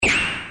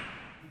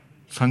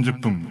30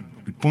分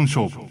一本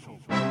勝負。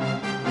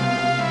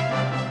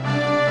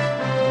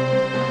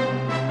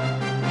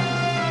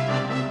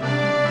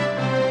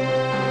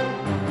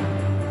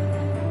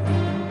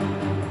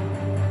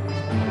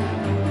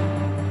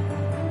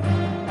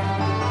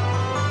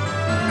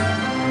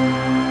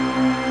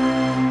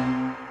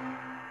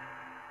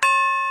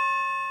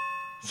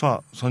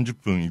さあ30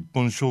分一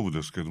本勝負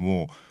ですけど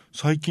も、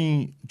最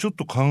近ちょっ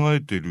と考え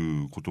てい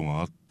ること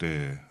があっ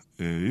て、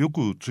よ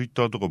くツイッ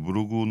ターとかブ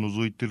ログを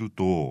覗いてる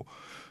と、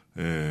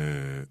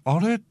あ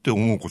れって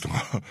思うことが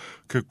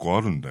結構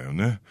あるんだよ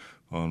ね。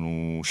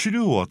資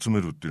料を集め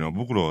るっていうのは、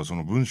僕らはそ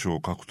の文章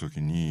を書くと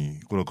きに、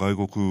これは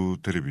外国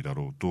テレビだ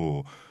ろう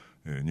と、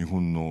日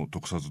本の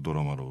特撮ド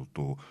ラマだろう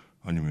と、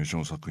アニメーショ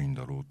ン作品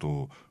だろう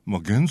と、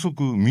原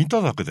則見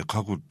ただけで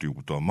書くっていう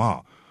こと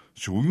は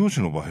商業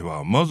誌の場合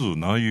はまず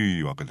な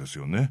いわけです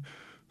よね。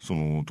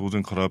当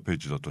然カラーペー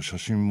ジだと写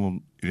真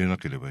も入れな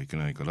ければいけ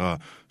ないから、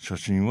写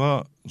真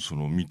は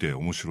見て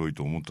面白い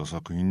と思った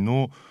作品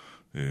の、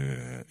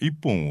一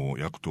本を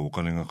焼くとお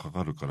金がか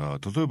かるから、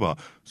例えば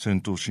戦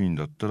闘シーン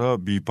だったら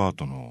B パー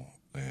トの、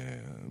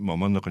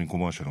真ん中にコ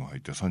マーシャルが入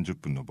って30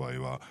分の場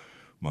合は、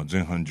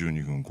前半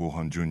12分後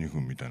半12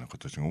分みたいな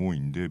形が多い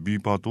んで、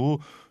 B パート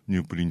をニ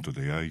ュープリント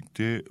で焼い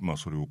て、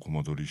それをコ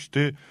マ撮りし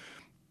て、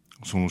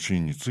そのシ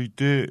ーンについ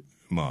て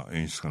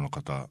演出家の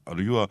方、あ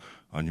るいは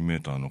アニメ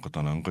ーターの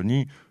方なんか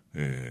に、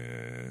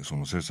そ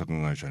の制作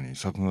会社に、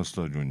作画ス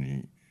タジオ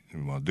に、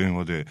電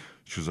話で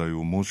取材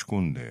を申し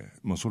込んで、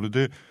それ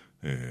で、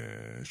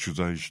取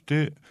材し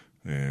て、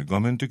画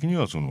面的に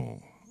は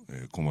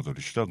コマ撮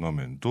りした画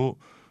面と、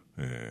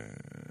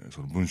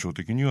その文章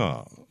的に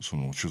はそ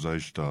の取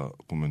材した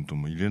コメント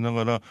も入れな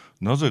がら、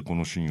なぜこ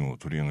のシーンを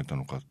取り上げた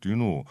のかっていう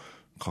のを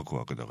書く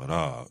わけだか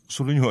ら、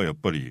それにはやっ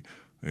ぱり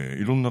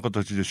いろんな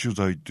形で取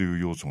材っていう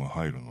要素が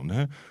入るの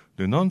ね。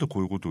で、なんでこ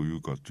ういうことを言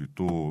うかっていう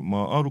と、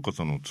ある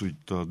方のツイッ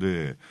ター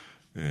で、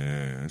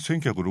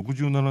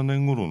1967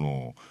年頃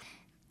の、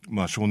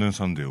少年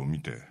サンデーを見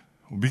て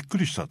びっく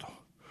りしたと。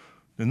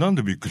で、なん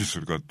でびっくりす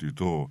るかっていう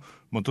と、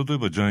例え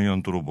ばジャイア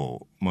ントロ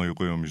ボ、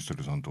横山光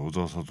輝さんと小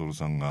沢悟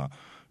さんが、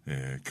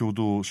共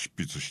同執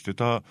筆して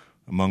た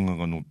漫画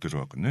が載ってる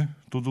わけね。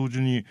と同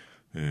時に、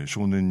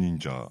少年忍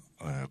者、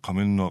仮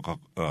面の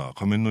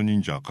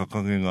忍者赤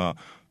影が、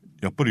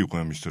やっぱり横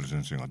山光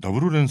輝先生がダ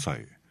ブル連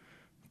載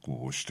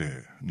して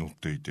載っ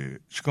ていて、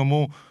しか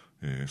も、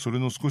それ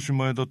の少し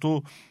前だ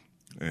と、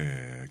キ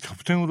ャ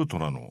プテンウルト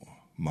ラの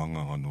漫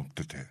画が載っ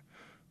てて、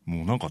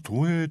もうなんか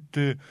東映っ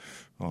て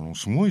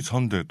すごいサ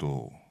ンデー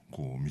と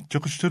密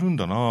着してるん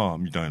だな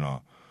みたい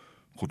な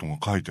ことが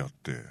書いてあっ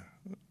て、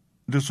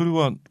でそれ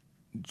は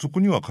そこ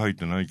には書い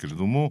てないけれ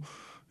ども、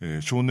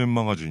少年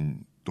マガジ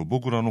ンと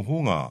僕らの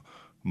方が、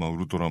ウ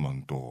ルトラマ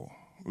ンと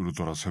ウル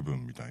トラセブ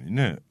ンみたいに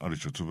ね、ある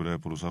種円谷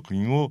プロ作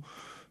品を、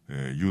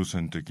優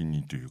先的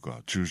にという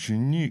か中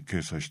心に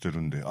掲載して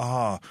るんで、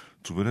円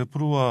谷プ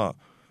ロは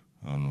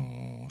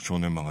少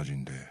年マガジ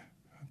ンで、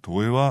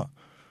東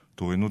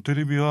映のテ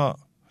レビは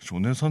少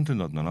年3点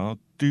なんだなっ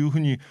ていうふう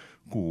に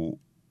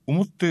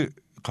思って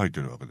書いて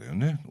るわけだよ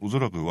ね。おそ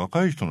らく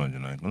若い人なんじゃ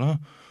ないか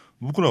な。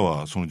僕ら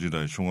はその時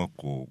代小学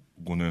校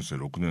5年生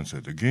6年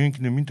生で現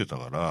役で見てた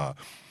から、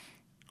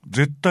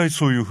絶対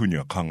そういうふうに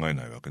は考え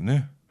ないわけ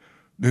ね。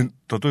で、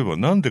例えば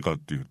なんでかっ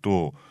ていう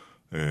と、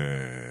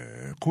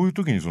こういう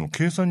時に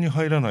計算に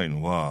入らない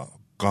のは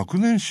学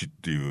年誌っ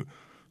ていう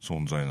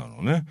存在な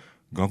のね。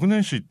学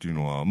年誌っていう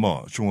のは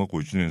小学校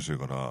1年生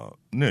から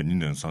ね、2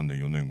年3年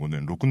4年5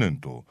年6年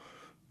と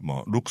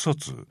6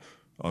冊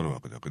あるわ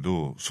けだけ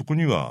ど、そこ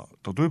には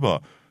例え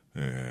ば、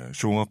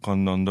小学館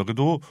なんだけ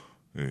ど、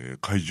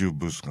怪獣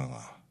ブースガ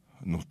が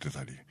載って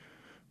たり、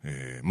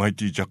マイ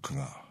ティジャック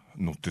が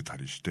載ってた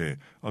りして、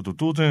あと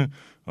当然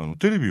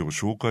テレビを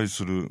紹介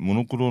するモ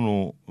ノクロ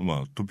の、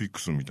トピッ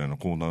クスみたいな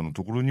コーナーの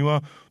ところに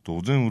は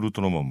当然ウル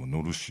トラマンも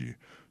載るし、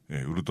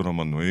ウルトラ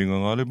マンの映画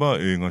があれば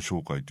映画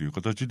紹介という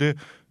形で、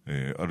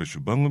ある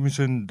種番組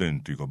宣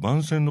伝というか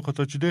番宣の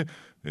形で、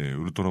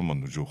ウルトラマ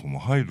ンの情報も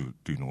入るっ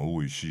ていうのが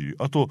多いし、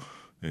あと、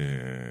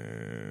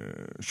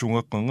小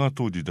学館が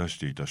当時出し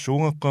ていた小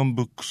学館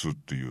ブックスっ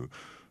ていう、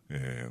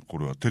こ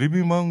れはテレ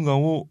ビ漫画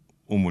を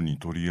主に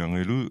取り上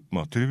げる、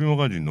テレビマ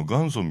ガジンの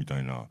元祖みた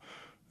いな、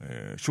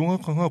小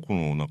学館が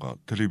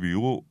テレビ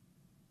を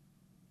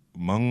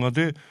漫画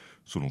で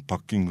パ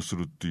ッキングす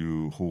るってい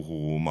う方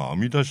法を編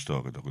み出した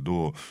わけだけ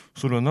ど、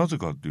それはなぜ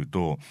かっていう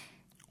と、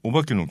お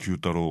化けの九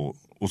太郎、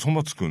おそ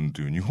松くんっ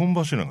ていう2本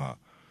柱が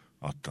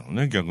あったの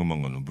ね。ギャグ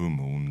漫画のブー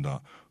ムを生ん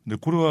だ。で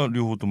これは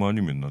両方ともア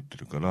ニメになって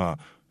るから、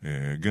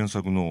原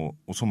作の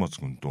おそ松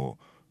くんと、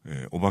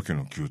お化け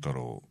の九太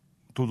郎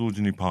と同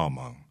時にパー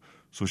マン、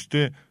そし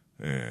て、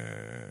キ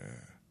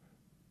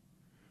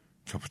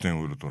ャプテ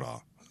ンウルト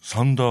ラ、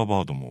サンダー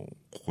バードも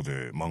ここ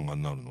で漫画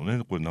になるの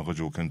ね。これ中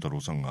条健太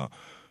郎さんが、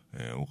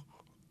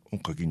お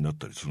書きになっ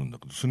たりするんだ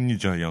けど、それに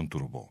ジャイアント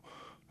ロボ、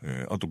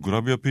あとグ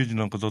ラビアページ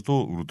なんかだ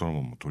とウルトラ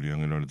マンも取り上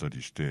げられた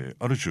りして、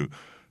ある種、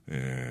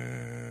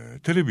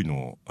テレビ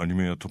のアニ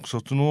メや特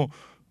撮の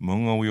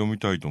漫画を読み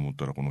たいと思っ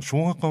たら、この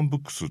小学館ブ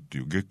ックスって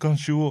いう月刊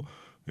誌を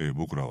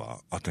僕らは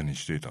当てに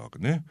していたわけ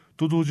ね。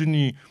と同時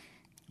に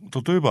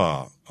例え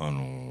ば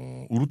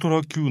ウルト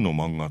ラ Q の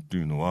漫画って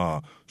いうの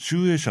は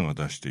集英社が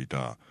出してい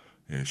た、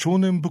少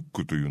年ブッ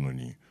クというの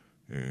に、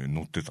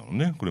載ってたの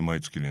ね。これ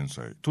毎月連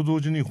載と同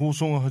時に放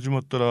送が始ま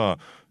ったら、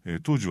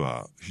当時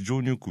は非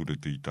常によく売れ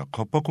ていた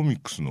カッパコミッ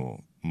クス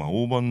の、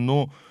大判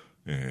の、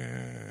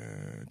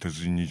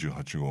鉄人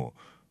28号、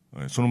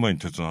その前に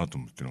鉄腕アト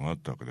ムっていうのがあっ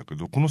たわけだけ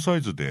ど、このサ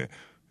イズで、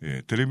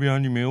テレビア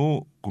ニメ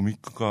をコミッ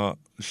ク化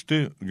し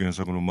て原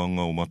作の漫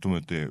画をまと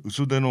めて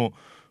薄手の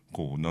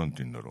なん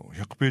て言うんだろう、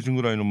100ページ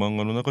ぐらいの漫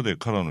画の中で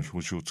カラーの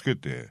表紙をつけ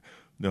て、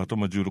で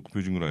頭16ペ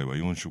ージぐらいは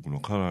4色の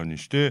カラーに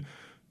して、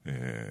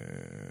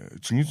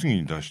次々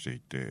に出してい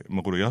て、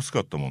これ安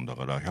かったもんだ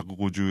から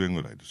150円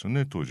ぐらいですよ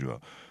ね当時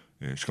は。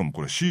しかも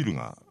これシール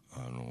が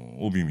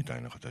帯みた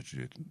いな形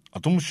で、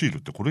アトムシール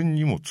ってこれ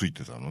にもつい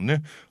てたの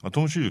ね。ア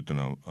トムシールって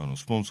のは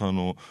スポンサー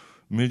の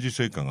明治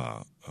製菓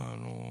がな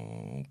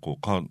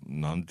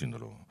んて言うんだ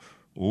ろ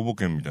う、応募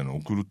券みたいなのを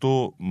送る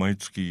と毎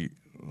月、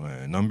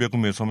何百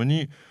名様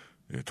に、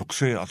特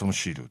製アトム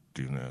シールっ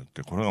ていうのをやっ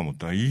て、これがもう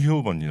大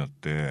評判になっ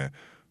て、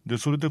で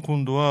それで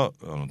今度は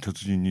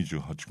鉄人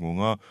28号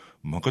が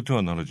負けて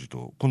はならじ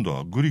と、今度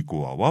はグリ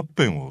コはワッ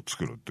ペンを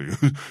作るという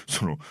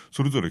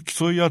それぞれ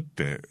競い合っ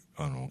て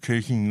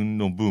景品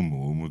のブー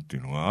ムを生むってい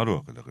うのがある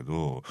わけだけ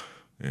ど、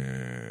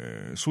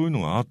そういう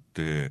のがあっ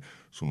て、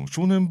その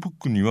少年ブッ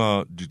クに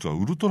は実は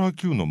ウルトラ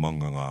Q の漫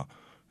画が、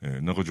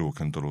中条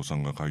健太郎さ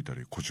んが書いた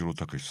り小城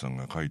武史さん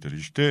が書いた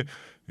りして、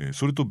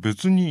それと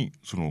別に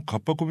そのカッ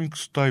パコミック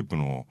スタイプ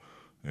の、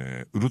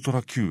ウルト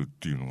ラ Q っ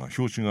ていうのが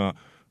表紙が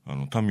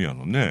タミヤ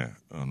のね、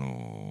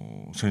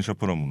戦車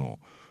プラムの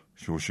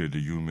表紙絵で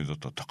有名だっ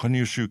た高荷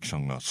義行さ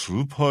んがス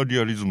ーパーリ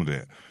アリズム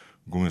で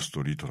ゴメス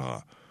とリト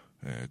ラ、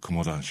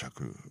雲男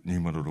爵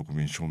206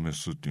便消滅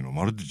数っていうのを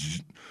まるで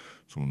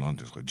なん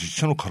ですか、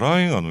実写のカラ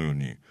ー映画のよう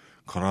に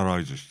カラーラ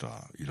イズし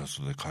たイラ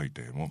ストで描い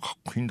て、もうかっ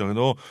こいいんだけ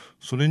ど、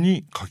それ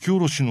に書き下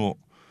ろしの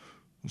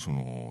そ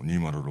の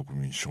206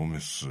便消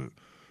滅数、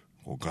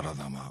柄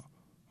玉、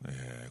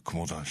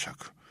雲男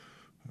爵、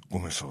ゴ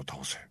メスを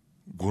倒せ、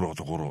ゴロ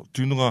とゴロっ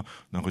ていうのが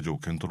中条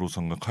健太郎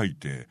さんが書い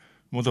て、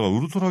だからウ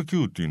ルトラ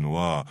Q っていうの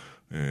は、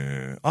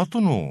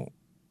後の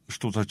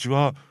人たち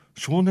は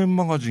少年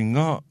マガジン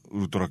が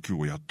ウルトラ Q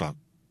をやった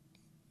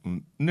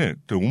ねっ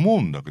て思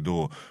うんだけ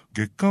ど、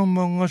月刊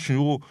漫画誌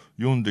を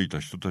読んでいた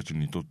人たち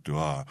にとって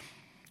は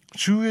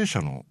集英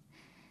社の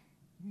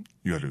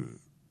いわゆる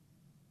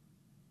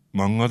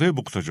漫画で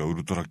僕たちはウ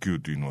ルトラ Q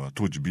というのは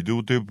当時ビデ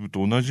オテープ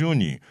と同じよう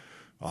に、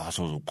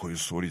そうこういう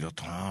ストーリーだっ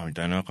たなみ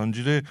たいな感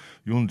じで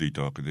読んでい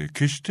たわけで、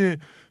決して、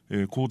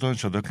講談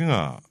社だけ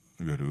が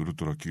いわゆるウル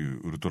トラ Q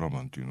ウルトラ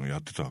マンというのをや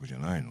ってたわけじゃ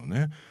ないの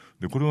ね。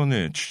でこれは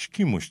ね、知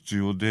識も必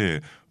要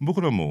で、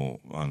僕らも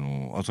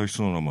朝日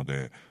ソノラマ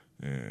で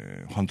フ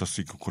ァンタス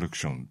ティックコレク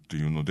ションって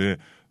いうので、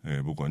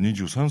僕は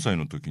23歳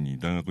の時に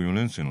大学4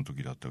年生の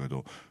時だったけ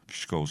ど、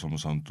岸川治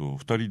さんと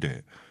2人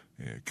で、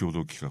共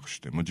同企画し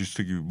て、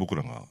実績僕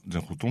らが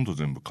ほとんど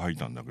全部書い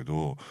たんだけ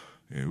ど、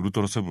ウル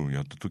トラセブン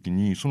やった時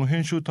にその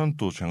編集担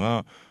当者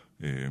が、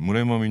村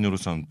山実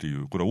さんってい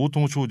う、これは大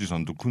友昌司さ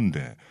んと組ん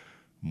で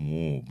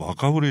もうバ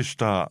カ売れし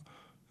た、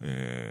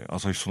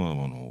朝日ソノラ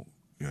マの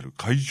いわゆる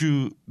怪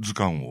獣図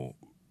鑑を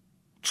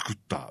作っ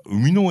た生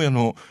みの親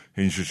の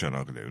編集者な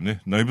わけだよ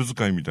ね。内部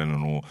使いみたいな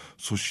のを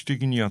組織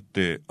的にやっ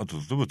て、あと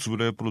例えば円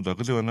谷プロだ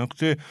けではなく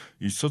て、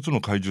一冊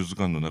の怪獣図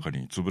鑑の中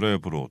に円谷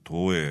プロ、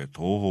東映、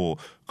東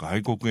宝、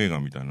外国映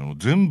画みたいなのを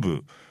全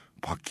部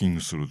パッキン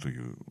グするとい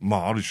う、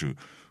ある種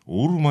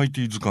オールマイ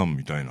ティ図鑑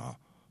みたいな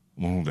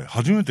もので、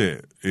初め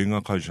て映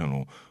画会社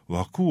の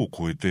枠を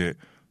超えて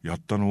やっ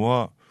たの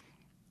は、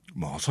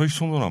朝日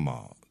ソノラ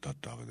マだっ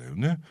たわけだよ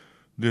ね。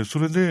でそ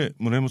れで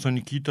村山さん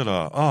に聞いた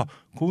ら、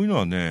こういうの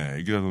はね、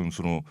池田君、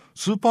その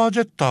スーパージ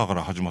ェッターか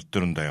ら始まって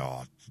るんだ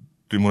よっ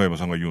て村山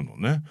さんが言うの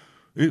ね。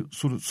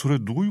それ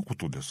どういうこ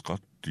とですかっ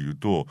て言う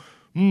と、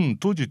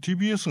当時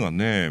TBS が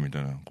ねみた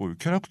いな、こういう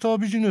キャラクター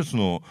ビジネス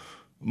の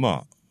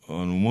モ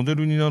デ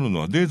ルになるの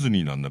はディズ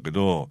ニーなんだけ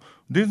ど、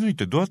ディズニーっ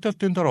てどうやってやっ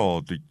てんだ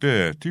ろうって言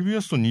って、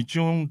 TBS と日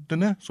音って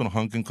ね、その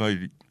版権管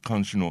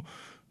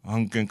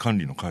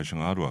理の会社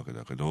があるわけ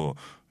だけど、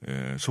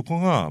そ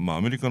こが、ア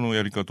メリカの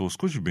やり方を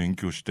少し勉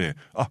強して、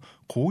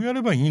こうや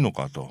ればいいの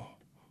かと。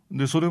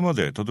でそれま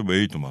で例えば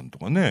エイトマンと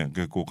かね、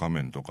月光仮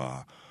面と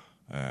か、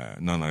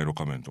七色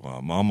仮面とか、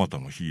あまた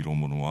のヒーロー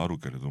ものはある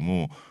けれど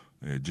も、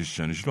実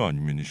写にしろアニ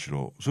メにし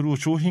ろ、それを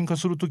商品化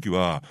するとき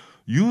は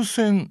優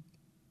先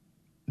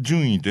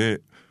順位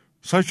で、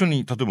最初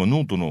に例えば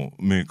ノートの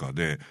メーカー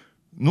で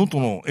ノー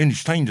トの絵に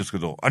したいんですけ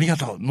ど、ありが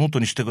とう、ノート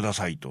にしてくだ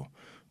さいと。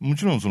も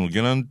ちろんその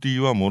ギャランティー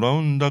はもら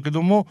うんだけ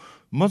ども、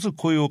まず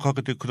声をか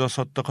けてくだ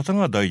さった方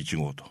が第一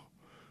号と。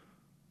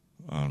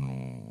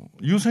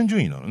優先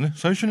順位なのね。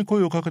最初に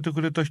声をかけて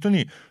くれた人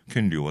に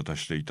権利を渡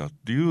していたっ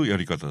ていうや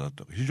り方だっ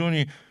た。非常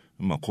に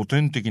古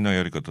典的な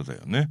やり方だ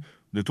よね。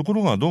でとこ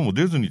ろがどうも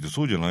ディズニーって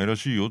そうじゃないら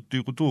しいよって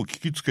いうことを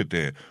聞きつけ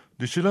て、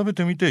で調べ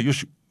てみて、よ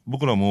し、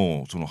僕ら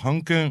もその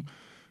版権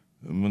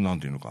発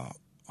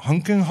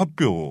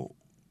表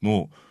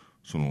の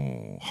そ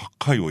の8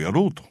回をや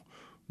ろうと。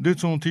で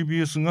その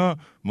TBS が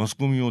マス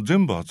コミを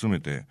全部集め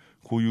て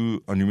こうい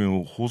うアニメ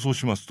を放送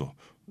しますと。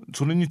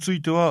それにつ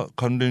いては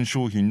関連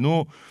商品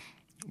の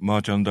マ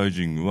ーチャンダイ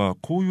ジングは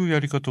こういうや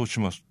り方をし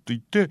ますと言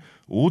って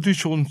オーディ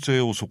ション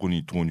制をそこ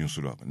に投入す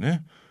るわけ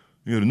ね。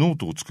いわゆるノー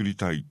トを作り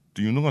たいっ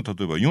ていうのが例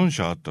えば4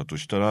社あったと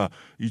したら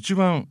一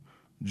番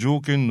条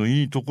件の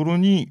いいところ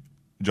に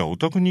じゃあお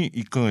宅に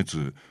1ヶ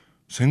月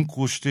先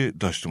行して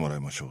出してもらい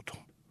ましょ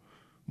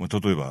うと。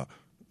例えば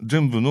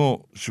全部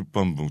の出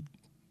版部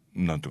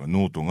なんていうか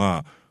ノート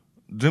が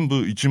全部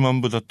1万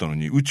部だったの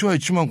にうちは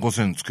1万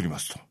5,000作りま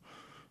すと。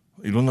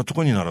いろんなと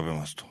ころに並べ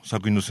ますと。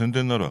作品の宣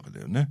伝になるわけだ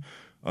よね。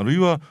あるい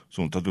は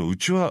例えばう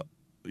ちは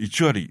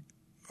1割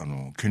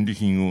権利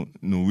品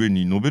の上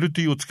にノベル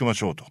ティをつけま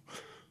しょうと。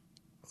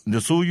で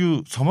そうい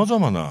うさまざ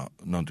まな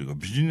なんていうか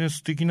ビジネ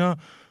ス的な、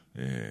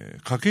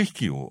駆け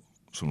引きを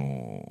そ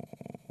の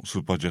ス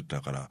ーパージェッタ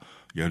ーから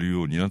やる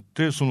ようになっ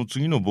てその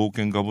次の冒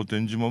険ガボ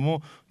天島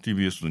も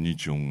TBS と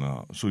日音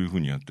がそういうふう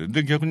にやって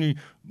で逆に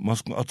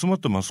集まっ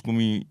たマスコ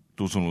ミ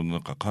とそのな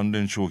んか関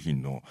連商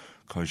品の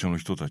会社の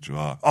人たち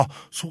は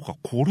そうか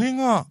これ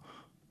が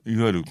い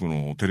わゆるこ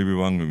のテレビ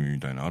番組み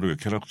たいなあるいは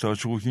キャラクター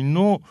商品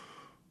の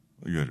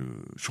いわゆ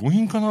る商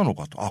品化なの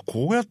かと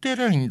こうやってや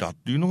りゃいいんだっ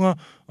ていうのが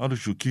ある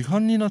種規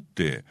範になっ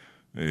て、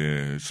ス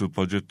ー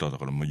パージェッターだ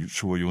から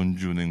昭和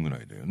40年ぐ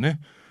らいだよね。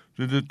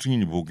それで次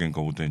に冒険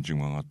家ボテンチン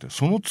が上がって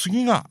その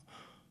次が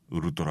ウ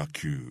ルトラ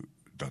Q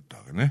だった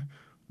わけね。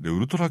でウ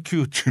ルトラ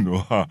Q っていうの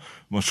は、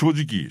正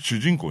直主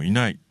人公い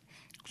ない。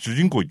主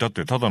人公いたっ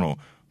てただの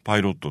パ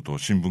イロットと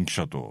新聞記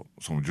者と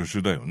その助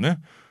手だよね。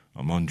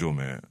万丈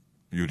目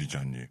ゆりち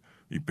ゃんに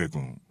一平く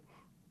ん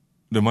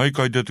で毎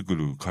回出てく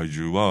る怪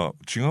獣は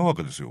違うわ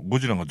けですよ。ゴ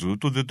ジラがずっ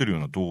と出てるよ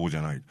うな東宝じ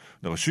ゃない。だ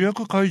から主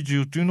役怪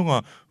獣っていうの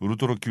がウル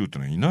トラ Q って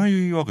のはいな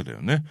いわけだ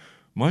よね。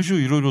毎週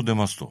いろいろ出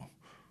ますと。っ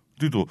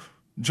ていうと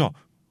じゃあ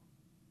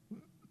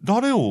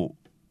誰を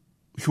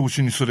表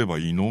紙にすれば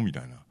いいのみ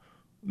たいな。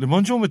で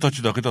万丈目た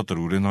ちだけだった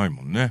ら売れない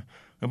もんね。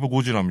やっぱ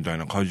ゴジラみたい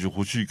な怪獣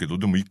欲しいけど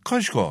でも1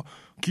回しか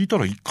聞いた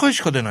ら1回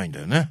しか出ないん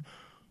だよね。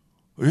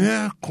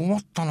困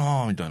った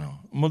なみたいな。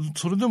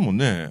それでも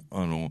ね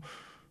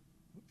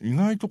意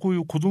外とこうい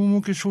う子供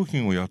向け商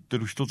品をやって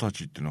る人た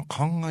ちっていうのは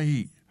勘が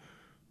いい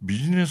ビ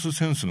ジネス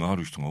センスがあ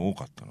る人が多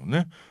かったの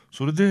ね。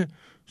それで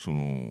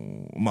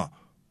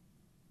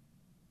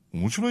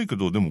面白いけ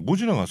どでもゴ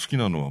ジラが好き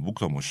なのは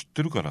僕らも知っ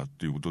てるからっ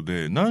ていうこと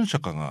で何社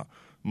かが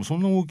そ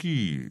んな大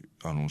きい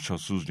社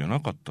数じゃな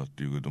かったっ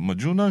ていうけど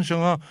十何社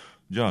が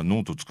じゃあノ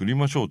ート作り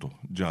ましょうと。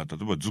じゃあ例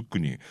えばズック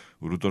に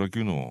ウルトラ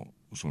Q の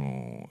そ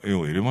の絵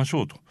を入れまし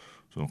ょうと。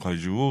その怪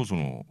獣を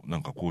な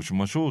んかこうし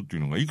ましょうってい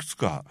うのがいくつ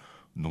か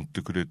載っ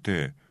てくれ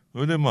てそ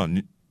れで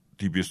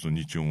TBS と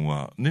日音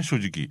はね正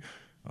直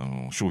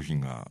商品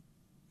が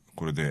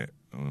これで、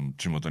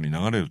巷に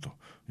流れると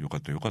よか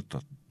った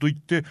と言っ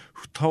て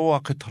蓋を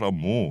開けたら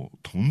もう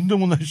とんで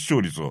もない視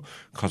聴率を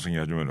稼ぎ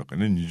始めるわけ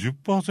ね。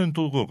 20%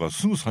 どころか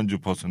すぐ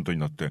 30% に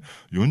なって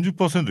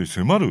 40% に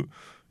迫る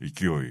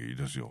勢い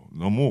ですよ。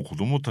もう子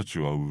供たち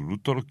はウル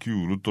トラ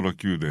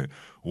Q で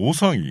大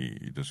騒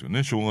ぎですよ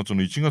ね。正月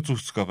の1月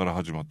2日から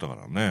始まったか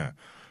らね。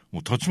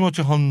もうたちま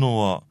ち反応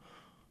は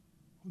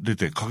出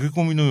て駆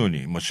け込みのよう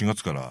に、4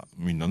月から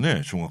みんな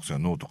ね小学生は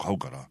ノート買う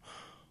から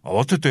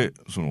慌てて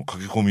その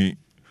駆け込み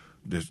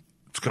で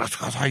作らせて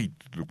くださいっ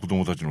て子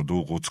供たちの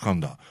動向を掴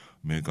んだ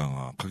メーカー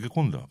が駆け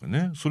込んだわけ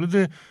ね。それ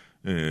で、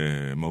ウ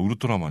ル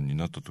トラマンに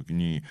なった時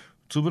に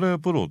円谷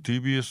プロ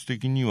TBS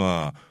的に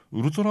は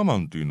ウルトラマ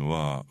ンというの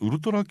はウ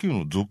ルトラ Q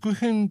の続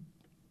編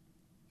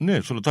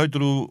ね。それタイト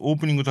ルオー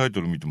プニングタイ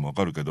トル見てもわ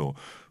かるけど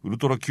ウル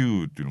トラ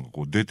Q っていうのが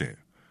こう出て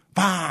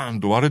バーン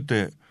と割れ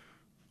て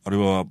あれ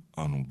は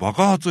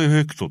爆発エフ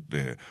ェクトっ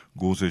て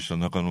合成した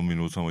中野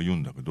実さんは言う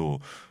んだけ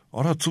ど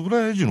あれは円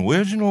谷英二の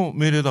親父の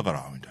命令だか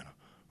らみたいな。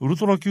ウル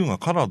トラ Q が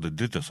カラーで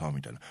出てさ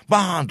みたいな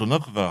バーンと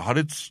中から破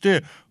裂し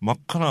て真っ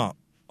赤な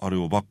あれ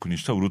をバックに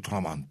したウルト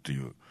ラマンってい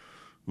う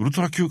ウル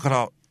トラ Q か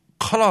ら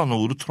カラー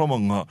のウルトラマ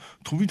ンが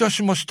飛び出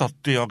しましたっ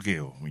てわけ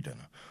よみたい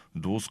な。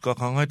どうすか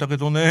考えたけ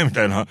どねみ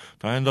たいな。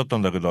大変だった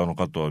んだけど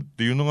カットはっ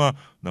ていうのが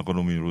中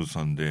野実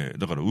さんで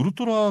だからウル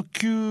トラ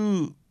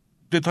Q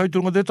でタイト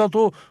ルが出た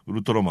とウ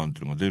ルトラマンっ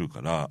ていうのが出る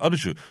からある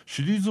種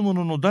シリーズも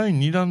のの第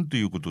2弾って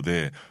いうこと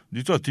で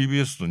実は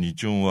TBS と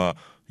日音は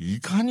い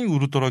かにウ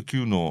ルトラ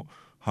Q の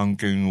版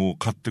権を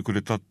買ってく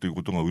れたっていう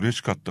ことが嬉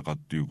しかったかっ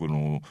ていうこ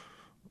の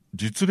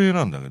実例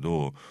なんだけ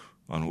ど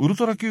ウル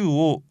トラ Q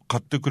を買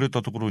ってくれ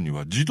たところに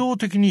は自動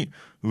的に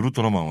ウル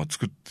トラマンは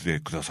作って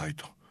ください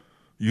と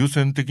優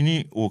先的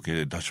に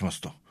OK 出します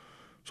と。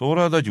そ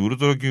れは大事ウル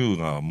トラ Q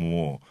が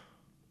も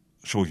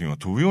う商品は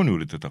飛ぶように売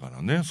れてたか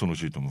らねその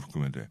シートも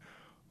含めて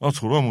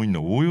それはもうみんな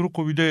大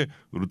喜びで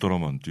ウルトラ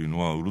マンっていうの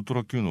はウルト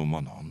ラ Q のな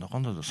んだか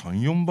んだで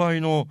 3,4 倍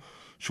の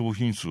商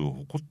品数を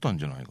誇ったん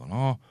じゃないか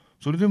な。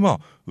それで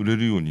売れ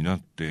るようにな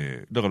っ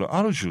てだから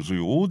ある種そうい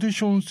うオーディ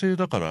ション制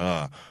だか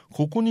ら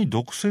ここに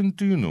独占っ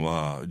ていうの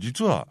は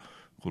実は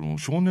この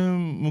少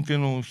年向け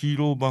のヒー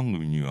ロー番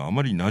組にはあ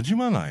まり馴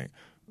染まない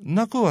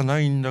なくはな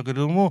いんだけれ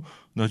ども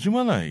馴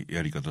染まない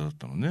やり方だっ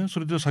たのね。そ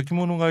れで先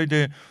物買い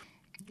で、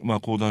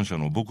講談社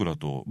の僕ら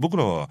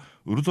は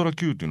ウルトラ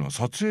Q っていうのは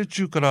撮影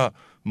中から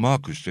マー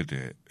クして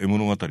て、絵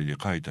物語で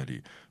書いた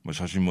り、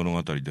写真物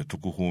語で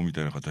特報み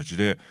たいな形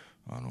で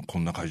こ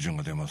んな怪獣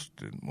が出ます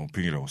ってもう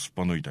ペギュラをすっ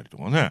ぱ抜いたりと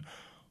かね、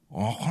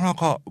なかな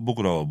か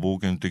僕らは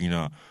冒険的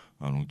な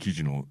記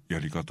事のや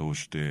り方を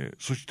して、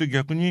そして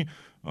逆に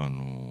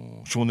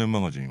少年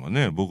マガジンは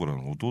ね、僕ら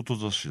の弟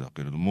雑誌だ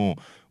けれども、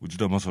内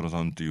田勝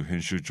さんっていう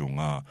編集長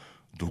が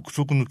独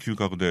特の嗅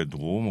覚でど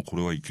うもこ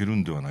れはいける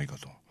んではないか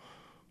と。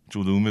ち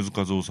ょうど梅津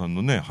和夫さん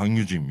のね、半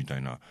魚人みた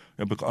いな、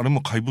やっぱりあれ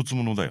も怪物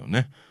ものだよ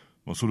ね。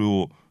それ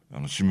を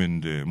紙面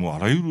でもうあ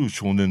らゆる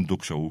少年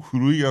読者を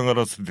奮い上が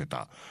らせて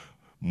た。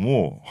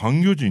もう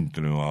半魚人って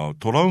いうのは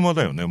トラウマ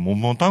だよね。もう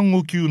モタン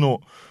ゴ級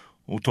の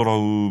トラ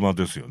ウマ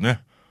ですよね。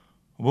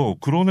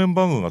僕黒年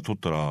番号が取っ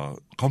たら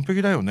完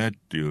璧だよねっ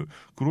ていう、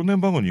黒年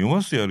番号に読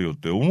ませてやるよっ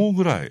て思う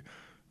ぐらい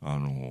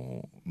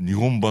日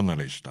本離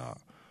れした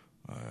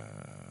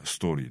ス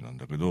トーリーなん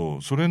だけ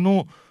ど、それ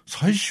の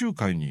最終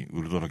回に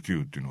ウルトラ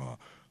Q っていうのは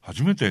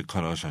初めて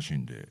カラー写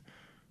真で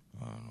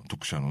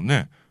特写の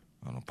ね、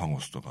パ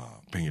ゴスとか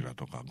ペギュラ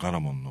とかガラ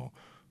モンの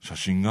写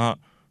真が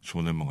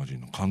少年マガジ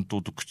ンの関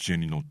東と口絵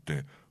に載っ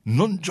て、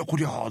なんじゃこ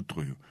りゃーと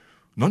かいう、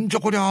なんじゃ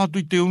こりゃーと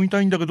言って読み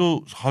たいんだけ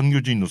ど、半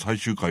魚人の最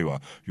終回は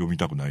読み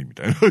たくないみ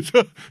たいな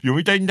読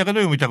みたいんだけど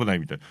読みたくない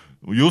みたい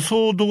な、予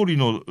想通り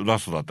のラ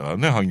ストだったから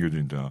ね、半魚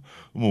人ってのは。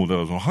もうだ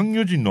からその半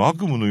魚人の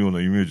悪夢のよう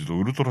なイメージと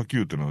ウルトラ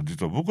Q っていうのは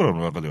実は僕ら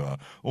の中では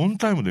オン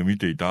タイムで見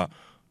ていたいわ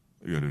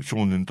ゆる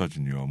少年たち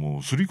にはも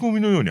う刷り込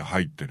みのように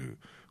入ってる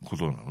こ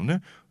となの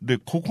ね。で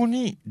ここ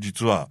に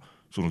実は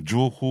その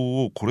情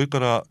報をこれか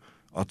ら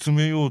集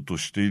めようと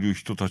している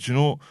人たち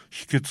の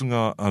秘訣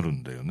がある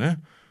んだよね。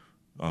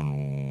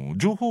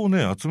情報を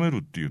ね集める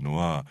っていうの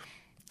は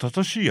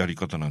正しいやり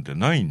方なんて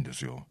ないんで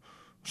すよ。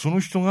その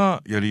人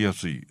がやりや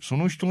すい、そ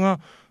の人が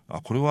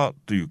これは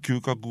という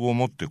嗅覚を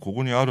持ってこ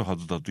こにあるは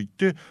ずだと言っ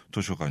て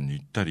図書館に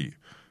行ったり、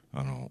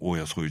大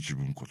谷宗一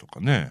文庫とか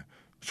ね、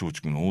松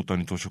竹の大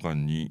谷図書館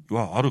に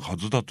はあるは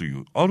ずだとい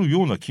う、ある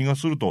ような気が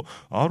すると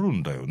ある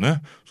んだよ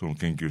ね、その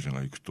研究者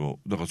が行くと。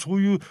だからそ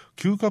ういう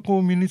嗅覚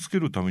を身につ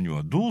けるために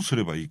はどうす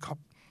ればいいか、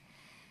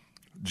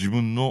自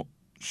分の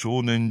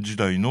少年時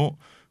代の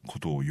こ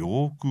とを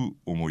よく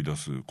思い出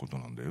すこと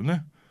なんだよ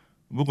ね。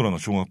僕らが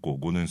小学校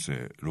5年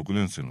生6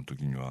年生の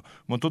時には、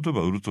例え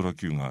ばウルトラ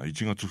Q が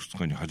1月2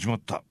日に始まっ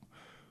た、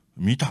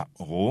見た、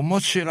面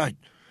白い、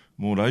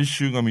もう来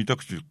週が見た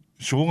くて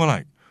しょうがな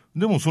い。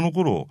でもその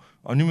頃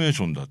アニメー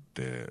ションだっ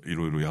てい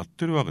ろいろやっ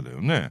てるわけだ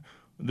よね。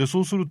で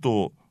そうする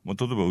と、例え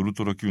ばウル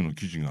トラ Q の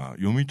記事が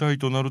読みたい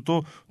となる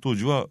と、当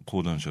時は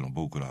講談社の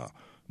僕ら、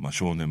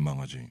少年マ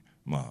ガジン、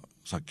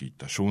さっき言っ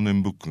た少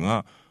年ブック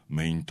が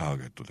メインター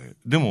ゲット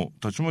でも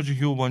たちまち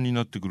評判に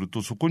なってくる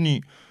と、そこに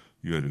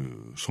いわゆ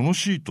るその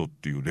シートっ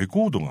ていうレ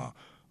コードが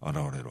現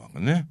れるわけ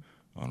ね。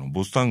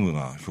ボスタング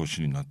が表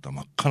紙になった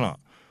真っ赤な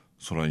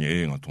空に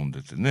A が飛ん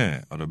でて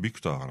ね、あれはビ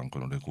クターかなんか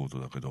のレコード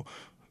だけど、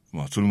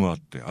それもあっ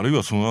て、あるい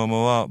はそのまま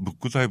はブッ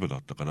クタイプだ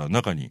ったから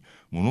中に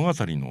物語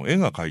の絵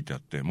が描いてあっ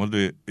て、まる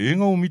で映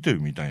画を見て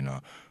るみたい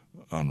な、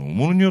も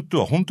のによって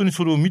は本当に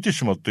それを見て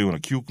しまったような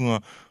記憶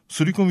が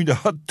刷り込みで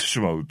あってし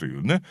まうとい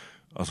うね、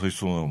朝日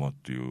ソナマっ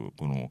ていう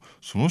この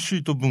そのシ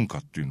ート文化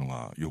っていうの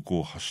が横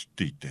を走っ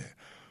ていて、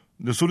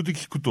でそれで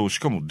聞くと、し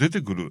かも出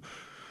てくる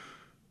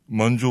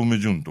万丈目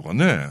順とか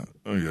ね、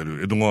いわゆ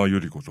る江戸川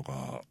頼子と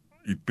か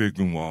一平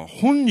君は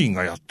本人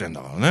がやってん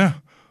だからね、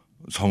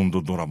サウン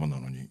ドドラマな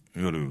のに。い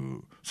わゆ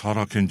る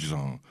沢良健二さ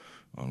ん、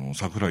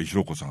桜井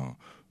弘子さん、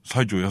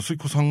西条康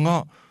彦さん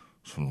が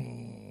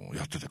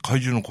やってて、怪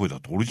獣の声だ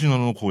とオリジナ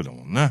ルの声だ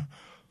もんね。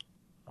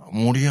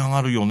盛り上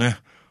がるよね。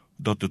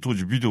だって当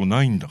時ビデオ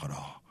ないんだか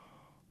ら、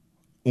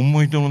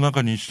思い出の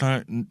中にし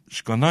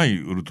かない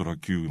ウルトラ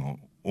Q の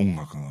音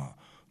楽が、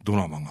ド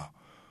ラマが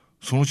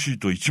そのシー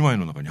ト1枚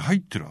の中に入っ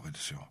てるわけで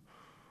すよ。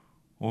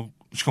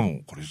しかも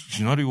これ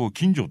シナリオを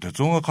金城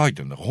哲夫が書い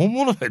てんだから、本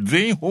物だよ。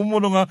全員本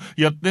物が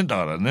やってんだ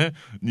からね。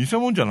偽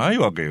物じゃない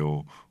わけ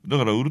よ。だ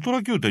からウルト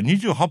ラ Q って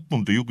28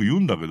分ってよく言う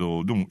んだけ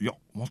ど、でもいや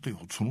待てよ、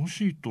その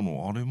シート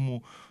のあれ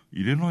も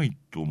入れない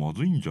とま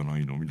ずいんじゃな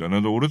いのみたい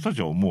なで俺た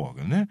ちは思うわ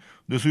けね。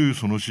でそういう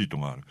そのシート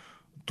がある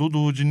と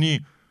同時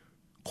に、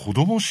子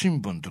供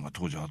新聞っていうのが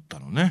当時あった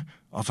のね。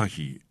朝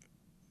日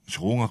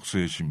小学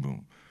生新聞、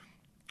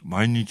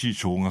毎日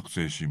小学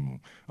生新聞、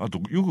あと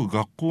よく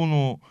学校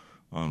の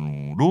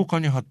廊下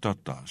に貼ってあっ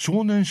た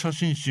少年写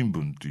真新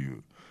聞ってい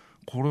う、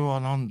これは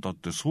なんだっ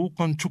て創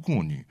刊直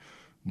後に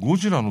ゴ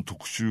ジラの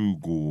特集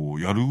号を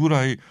やるぐ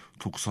らい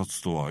特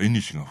撮とは縁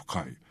が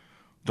深い。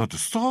だって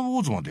スターウォ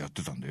ーズまでやっ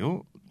てたんだ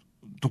よ。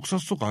特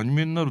撮とかアニ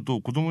メになると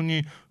子供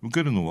に受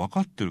けるの分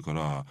かってるか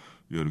ら、いわ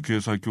ゆる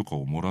掲載許可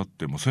をもらっ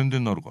て、宣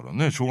伝になるから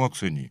ね、小学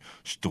生に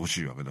知ってほ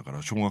しいわけだか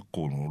ら、小学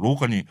校の廊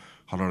下に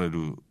貼られ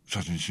る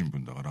写真新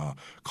聞だから、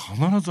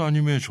必ずア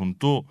ニメーション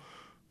と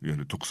いわゆ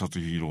る特撮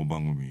ヒーロー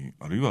番組、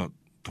あるいは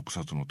特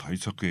撮の大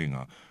作映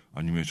画、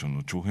アニメーション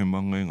の長編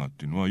漫画映画っ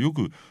ていうのはよ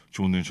く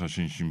少年写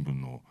真新聞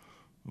の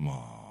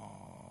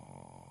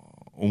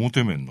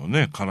表面の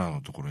ねカラー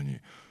のところに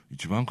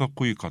一番かっ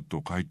こいいカット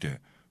を描いて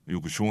よ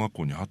く小学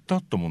校に貼ってあ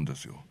ったもんで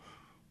すよ。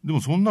で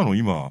もそんなの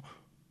今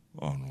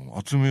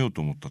集めよう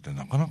と思ったって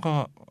なかな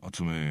か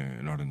集め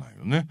られない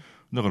よね。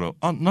だか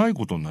らない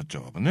ことになっちゃ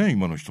うわけね、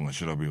今の人が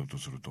調べようと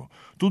すると。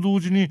と同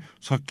時に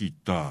さっき言っ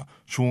た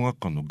小学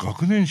館の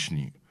学年誌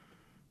に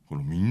こ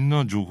れみん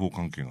な情報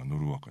関係が載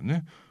るわけ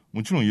ね。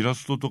もちろんイラ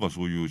ストとか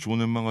そういう少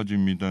年マガジ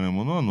ンみたいな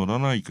ものは載ら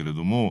ないけれ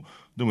ども、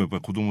でもやっぱ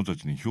り子どもた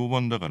ちに評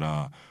判だか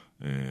ら、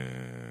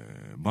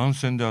番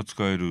宣で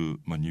扱える、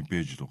2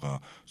ページと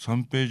か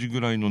3ページ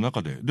ぐらいの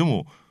中で、で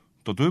も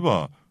例え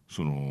ば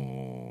そ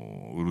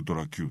のウルト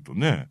ラ Q と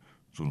ね、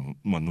その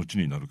後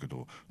になるけ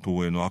ど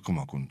東映の悪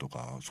魔くんと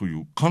かそうい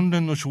う関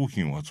連の商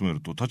品を集める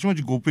とたちま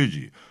ち5ペー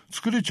ジ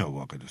作れちゃう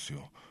わけです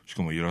よ。し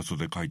かもイラスト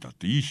で描いたっ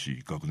ていい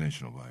し、学年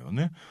誌の場合は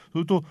ね。そ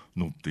れと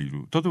載ってい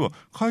る、例えば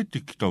帰っ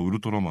てきたウル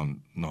トラマ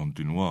ンなん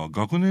ていうのは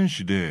学年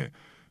誌で、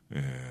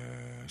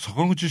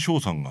坂口翔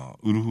さんが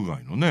ウルフ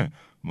街のね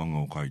漫画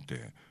を描い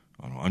て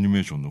アニ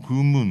メーションのフ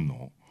ームーン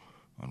の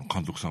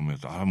監督さんもやっ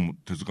て、あれも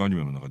手塚アニ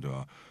メの中で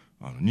は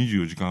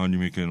24時間アニ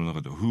メ系の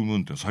中ではフームー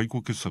ンって最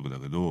高傑作だ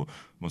けど、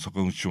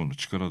坂口翔の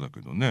力だ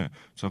けどね、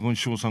坂口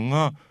翔さん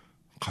が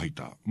描い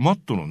たマッ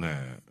トのね、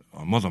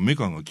まだメ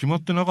カが決ま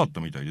ってなかっ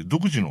たみたいで、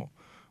独自の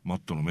マ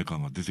ットのメカ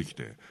が出てき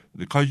て、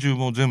で怪獣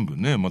も全部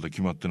ねまだ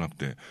決まってなく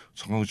て、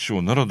坂口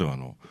翔ならでは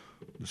の、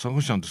坂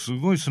口さんってす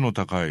ごい背の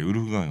高いウ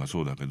ルフガイが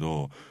そうだけ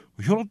ど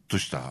ひょろっと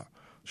した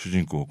主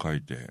人公を描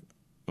いて、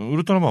ウ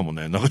ルトラマンも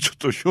ねなんかちょっ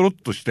とひょろっ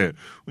として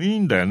いい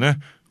んだよね。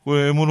こ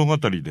れ物語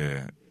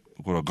で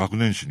これは学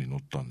年誌に載っ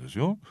たんです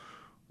よ。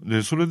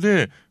でそれ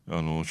で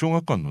小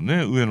学館の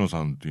ね上野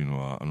さんっていう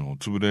のは円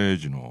谷英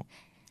二の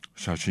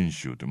写真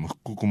集で復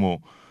刻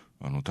も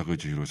竹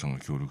内宏さんが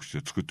協力し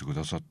て作ってく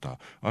ださった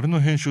あれの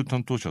編集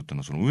担当者っていうの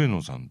はその上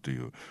野さんってい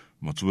う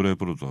円谷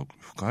プロとは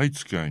深い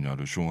付き合いのあ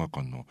る小学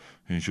館の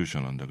編集者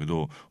なんだけ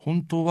ど、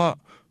本当は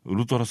ウ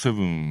ルトラセ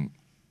ブン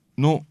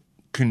の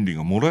権利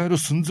がもらえる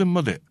寸前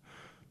まで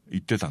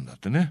行ってたんだっ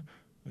てね。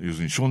要す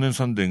るに少年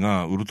サンデー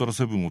がウルトラ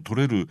セブンを取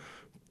れる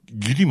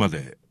ギリま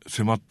で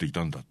迫ってい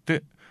たんだっ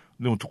て。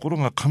でもところ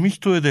が紙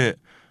一重で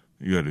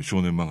いわゆる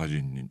少年マガ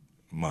ジンに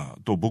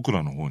と僕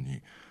らの方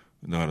に、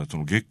だからそ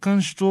の月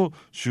刊誌と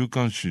週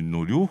刊誌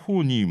の両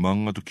方に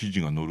漫画と記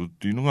事が載るっ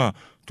ていうのが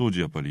当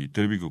時やっぱり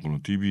テレビ局の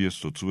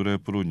TBS と円谷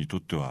プロにと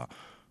っては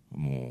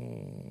も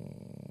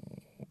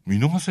う見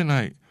逃せ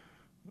ない。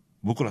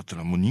僕らって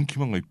のはもう人気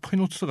漫画いっぱい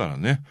載ってたから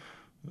ね。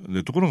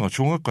でところが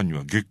小学館に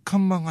は月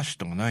刊漫画誌っ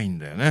てのがないん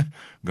だよね。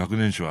学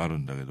年誌はある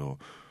んだけど、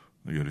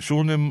いわゆる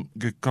少年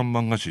月刊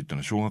漫画誌っての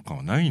は小学館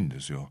はないんで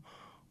すよ。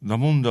だ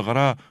もんだか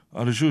ら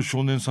ある種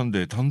少年サン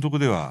デー単独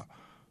では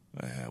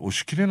押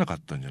し切れなかっ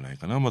たんじゃない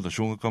かな。まだ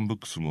小学館ブッ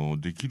クスも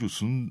できる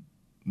寸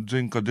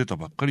前か出た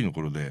ばっかりの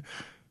頃で、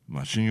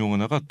信用が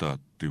なかったっ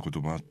ていうこ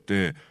ともあっ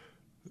て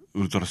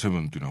ウルトラセ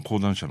ブンっていうのは講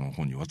談社の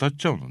方に渡っ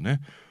ちゃうの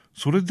ね。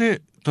それ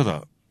でた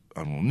だ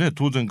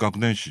当然学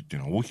年誌ってい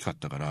うのは大きかっ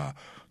たから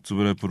円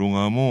谷プロ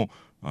側も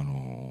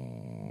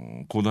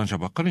講談社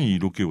ばっかりに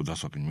色気を出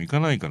すわけにもいか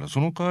ないから、そ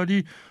の代わ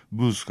り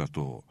ブースカ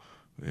と、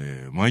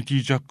マイテ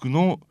ィジャック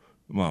の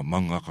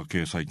漫画家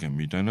掲載権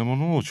みたいなも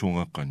のを小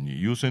学館に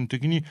優先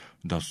的に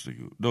出すと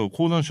いう。だから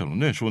講談社の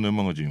ね少年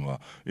マガジンは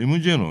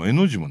MJ の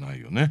N 字もない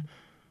よね。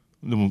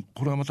でも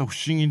これはまた不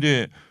思議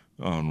で、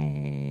月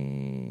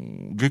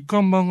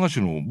刊漫画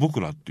誌の僕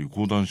らっていう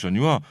講談社に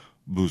は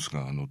ブース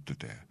が載って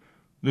て、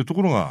でと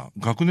ころが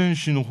学年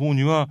誌の方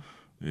には、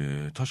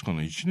確か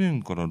1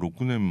年から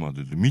6年ま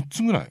でで3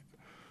つぐらい、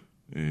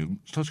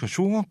確か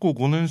小学校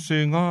5年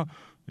生が、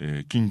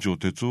金城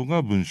哲夫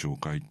が文章を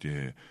書い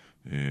て、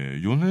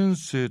4年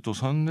生と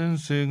3年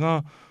生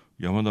が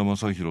山田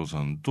正宏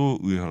さんと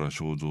上原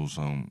正蔵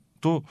さん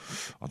と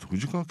あと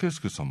藤川圭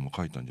介さんも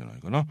書いたんじゃない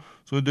かな。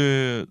それ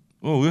で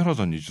上原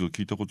さんに一度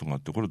聞いたことがあっ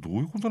て、これどう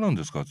いうことなん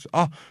ですかって、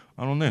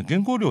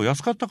原稿料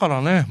安かったか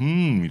らね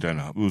みたい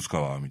な、ブースカ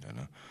はみたい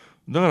な。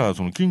だから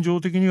その金城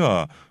的に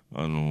は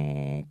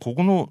こ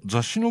この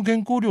雑誌の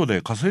原稿料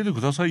で稼いでく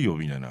ださいよ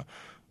みたいな、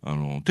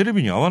テレ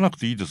ビに合わなく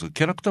ていいです、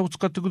キャラクターを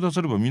使ってくだ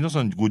されば皆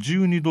さんご自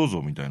由にどう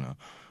ぞみたいな、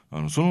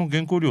その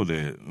原稿料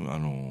で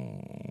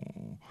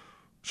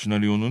シナ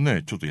リオの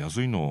ねちょっと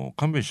安いのを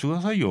勘弁してく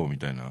ださいよみ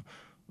たいな。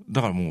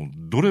だからもう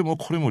どれも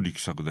これも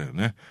力作だよ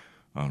ね。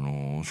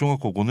小学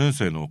校5年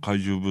生の怪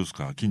獣ブース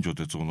カー金城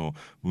哲夫の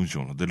文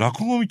章ので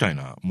落語みたい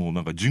な、もう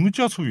なんか地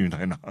口遊びみ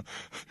たいな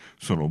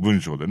その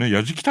文章でね、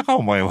やじきたか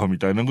お前はみ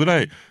たいなぐ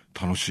らい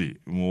楽し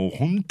い、もう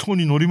本当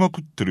に乗りま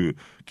くってる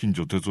金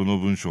城哲夫の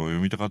文章を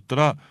読みたかった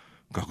ら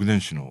学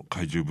年誌の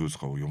怪獣ブース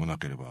カーを読まな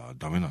ければ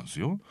ダメなんです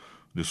よ。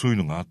でそういう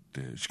のがあっ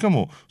て、しか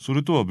もそ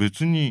れとは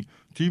別に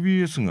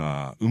TBS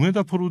が梅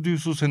田プロデュー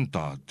スセン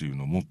ターっていう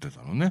のを持って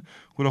たのね。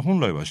これは本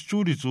来は視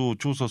聴率を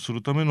調査す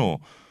るため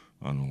の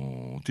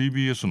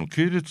TBS の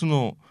系列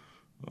の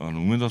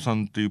梅田さ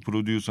んっていうプ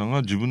ロデューサー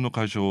が自分の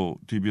会社を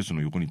TBS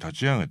の横に立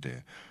ち上げ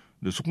て、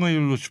でそこがい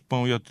ろいろ出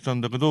版をやってた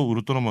んだけど、ウ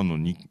ルトラマンの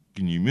日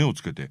記に目を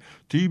つけて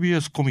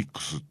TBS コミッ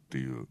クスって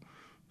いう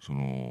そ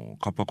の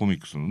カッパコミッ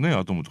クスのね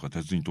アトムとか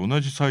鉄人と同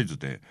じサイズ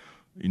で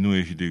井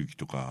上秀幸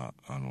とか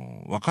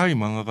若い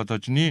漫画家た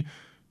ちに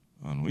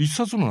一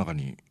冊の中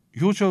に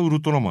表紙はウ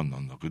ルトラマンな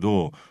んだけ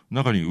ど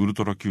中にウル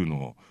トラ Q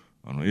の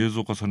映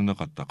像化されな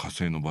かった火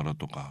星のバラ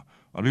とか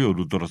あるいはウ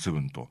ルトラセブ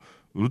ンと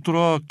ウルト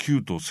ラ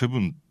Q とセブ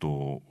ン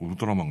とウル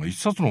トラマンが一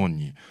冊の本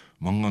に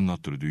漫画になっ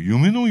てるという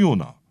夢のよう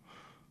な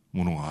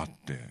ものがあっ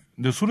て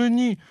でそれ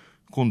に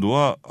今度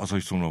は朝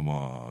日ソノラ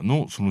マ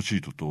のそのシ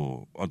ート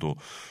とあと、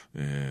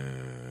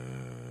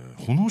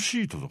ホノ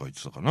シートとか言っ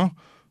てたかな。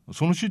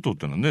そのシートっ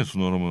てのはねソ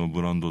ノラマの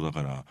ブランドだ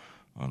から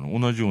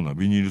同じような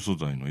ビニール素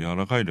材の柔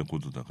らかいレコー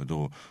ドだけ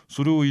ど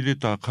それを入れ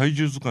た怪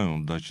獣図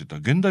鑑を出してた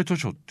現代図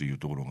書っていう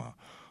ところが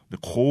で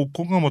こ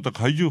こがまた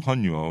怪獣ファ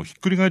ンにはひっ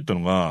くり返った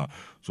のが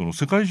その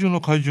世界中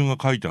の怪獣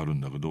が書いてある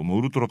んだけどもう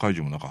ウルトラ怪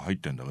獣も中入っ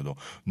てんだけど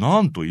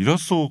なんとイラ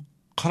ストを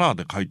カラー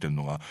で描いてる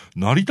のが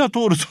成田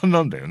徹さん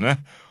なんだよね。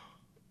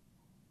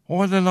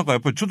これでなんかや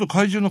っぱりちょっと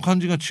怪獣の感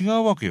じが違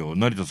うわけよ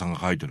成田さんが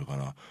描いてるか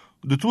ら。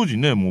で当時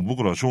ねもう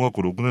僕ら小学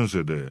校6年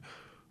生で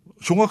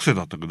小学生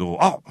だったけど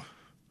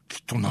き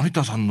っと成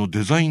田さんの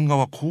デザイン画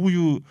はこう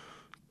いう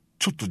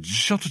ちょっと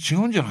実写と違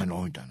うんじゃない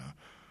のみたいな。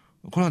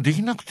これはで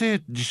きなく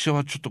て実写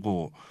はちょっと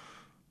こ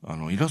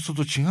うイラス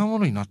トと違うも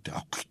のになってきっ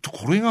と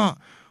これが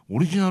オ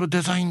リジナル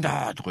デザイン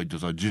だとか言って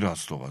さジラ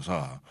スとか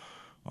さ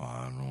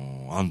ア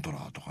ントラ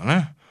ーとか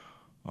ね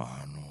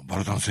バ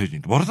ルタン星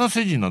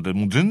人なんて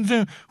もう全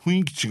然雰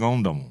囲気違う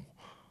んだもん。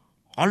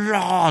あ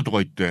らーとか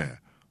言って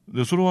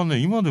でそれはね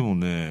今でも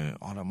ね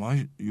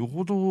よ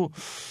ほど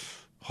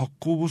発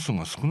行部数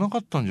が少なか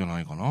ったんじゃ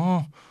ないか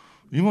な。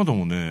今で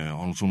もね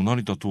その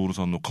成田徹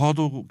さんのカー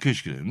ド形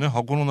式だよね。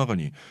箱の中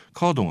に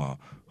カードが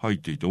入っ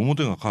ていて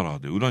表がカラ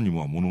ーで裏に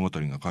も物語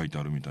が書いて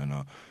あるみたい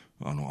な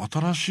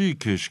新しい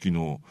形式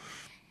の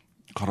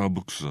カラー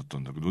ブックスだった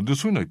んだけどで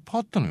そういうのはいっぱ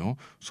いあったのよ。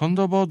サン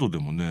ダーバードで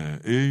もね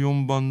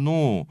A4 版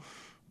の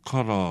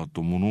カラー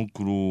とモノ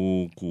クロ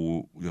を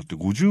こうやって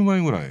50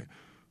枚ぐらい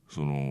ス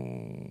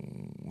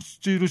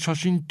チール写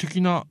真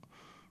的な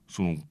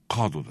その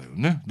カードだよ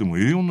ね。でも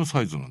A4 の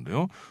サイズなんだ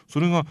よ。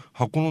それが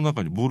箱の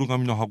中にボール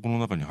紙の箱の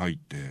中に入っ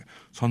て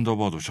サンダー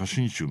バード写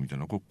真集みたい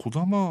なこれ小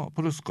玉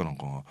プレスかなん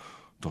かが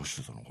出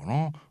してたのか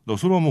な。だから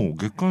それはもう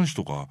月刊誌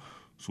とか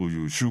そう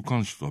いう週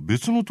刊誌とは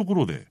別のとこ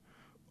ろで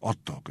あっ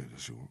たわけで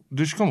すよ。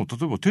でしかも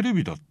例えばテレ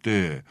ビだっ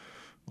て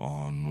コマ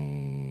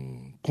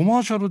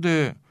ーシャル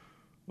で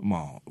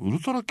ウル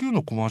トラ Q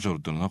のコマーシャル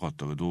ってのはなかっ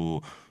たけ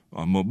ど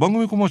番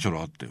組コマーシャル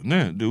あったよ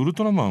ね。でウル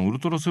トラマンウル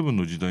トラセブン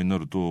の時代にな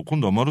ると今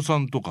度は丸さ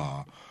んと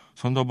か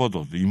サンダーバー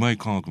ドって今井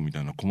科学み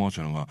たいなコマー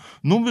シャルが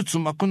のべつ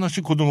幕な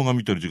し子供が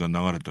見てる時間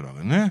流れてるわ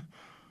けね。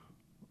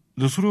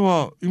でそれ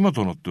は今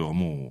となっては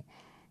も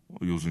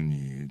う要する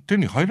に手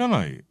に入ら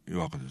ない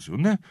わけですよ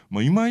ね。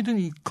今井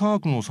科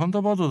学のサン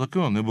ダーバードだけ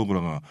はね僕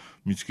らが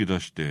見つけ出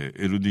して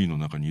LD の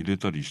中に入れ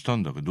たりした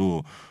んだけ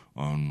ど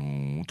例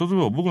え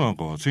ば僕なん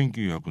かは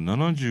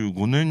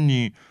1975年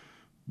に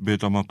ベー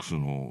タマックス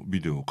の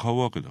ビデオを買う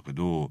わけだけ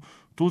ど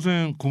当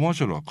然コマー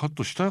シャルはカッ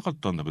トしたかっ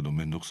たんだけど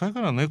めんどくさい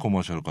からねコ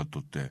マーシャルカット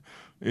って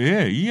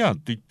いいやっ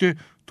て言って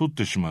撮っ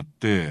てしまっ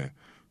て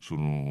スペ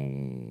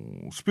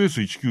ース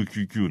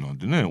1999なん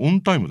てねオ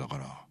ンタイムだか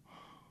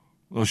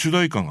ら主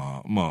題歌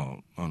がレ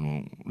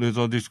ー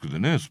ザーディスクで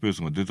ねスペー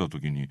スが出た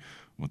時に、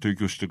提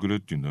供してくれっ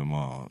ていうんで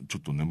ちょ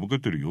っと寝ぼけ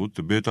てるよっ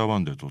てベータ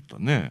版で撮った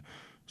ね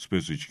スペ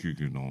ース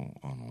199の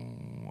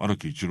荒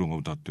木一郎が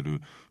歌って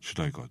る主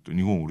題歌って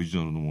日本オリジ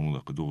ナルのもの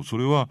だけどそ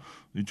れは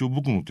一応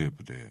僕のテー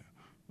プで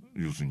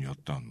要するにやっ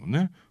たの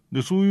ね。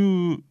でそう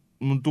いう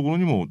ところ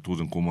にも当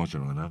然コマーシ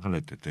ャルが流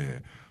れて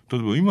て例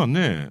えば今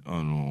ね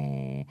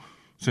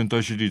戦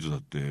隊シリーズだ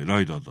って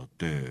ライダーだっ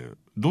て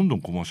どんど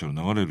んコマーシャル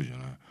流れるじゃ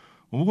ない。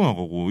僕なん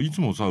かいつ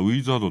もさウ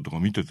ィザードとか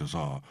見てて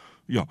さ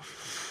いや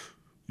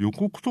予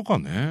告とか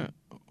ね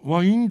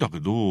はいいんだけ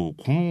どこ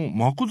の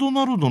マクド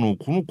ナルドの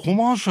このコ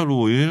マーシャル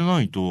を入れ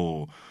ない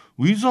と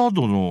ウィザー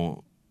ド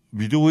の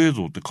ビデオ映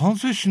像って完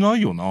成しな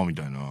いよなみ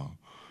たいな。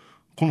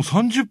この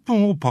30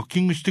分をパッキ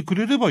ングしてく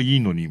れればい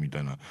いのにみた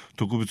いな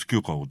特別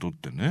許可を取っ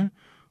てね。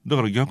だ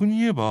から逆に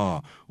言え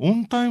ばオ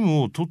ンタイ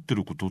ムを取って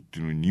ることって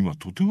いうのに今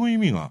とても意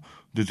味が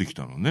出てき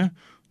たのね。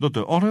だって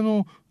あれ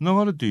の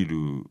流れてい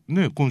る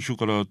ね今週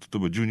から例え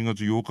ば12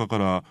月8日か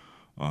ら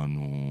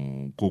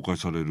公開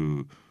され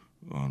る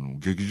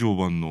劇場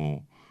版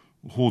の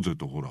ホーゼ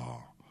とほら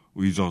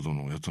ウィザード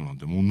のやつなん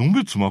てもうの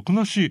べつ幕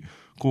なし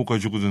公開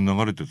直前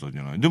流れてたじ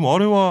ゃない。でもあ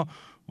れは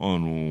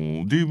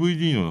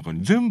DVD の中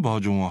に全バ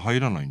ージョンは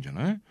入らないんじゃ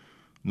ない。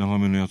長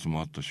めのやつ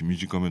もあったし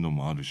短めの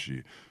もある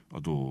し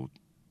あと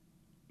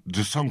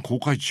絶賛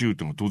公開中っ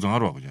てのが当然あ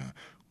るわけじゃない。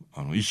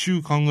1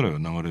週間ぐらいは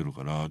流れる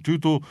からという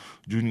と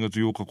12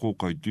月8日公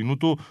開っていうの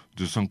と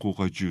絶賛公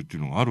開中ってい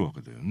うのがあるわ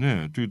けだよ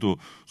ね。というと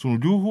その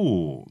両方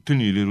を手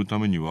に入れるた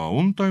めには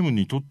オンタイム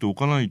に撮ってお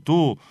かない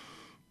と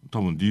多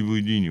分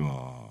DVD に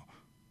は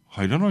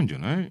入らないんじゃ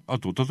ない。あ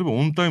と例えば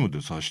オンタイムで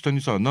さ下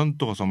にさなん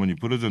とか様に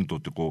プレゼント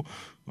って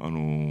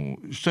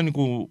下に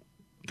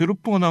テロッ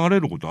プが流れ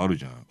ることある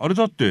じゃん。あれ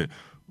だって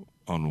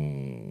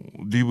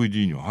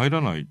DVD には入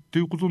らないって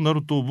いうことにな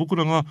ると、僕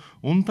らが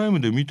オンタイム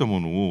で見たも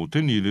のを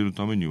手に入れる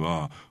ために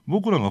は、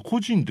僕らが個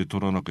人で撮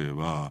らなけれ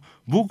ば、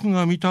僕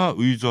が見たウ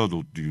ィザード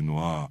っていうの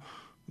は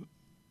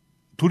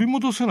取り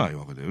戻せない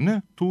わけだよ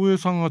ね。東映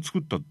さんが作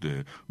ったっ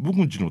て僕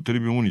んちのテレ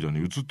ビモニターに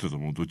映ってた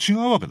ものと違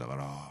うわけだか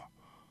ら、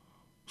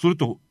それ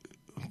と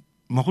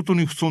誠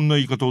に不遜な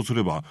言い方をす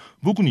れば、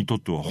僕にとっ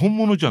ては本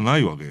物じゃな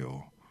いわけ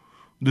よ。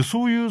で、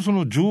そういうそ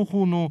の情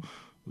報の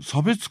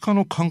差別化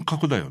の感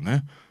覚だよ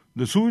ね。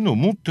で、そういうのを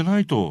持ってな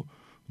いと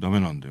ダメ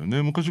なんだよ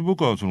ね。昔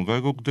僕はその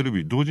外国テレ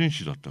ビ同人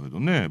誌だったけ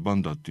どね、バ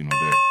ンダっていうので、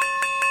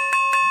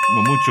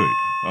もうちょい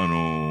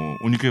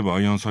鬼競馬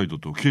アイアンサイド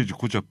と刑事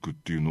コチャックっ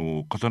ていうの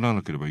を語ら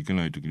なければいけ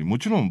ないときに、も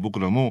ちろん僕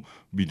らも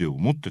ビデオを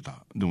持って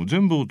た。でも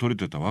全部を撮れ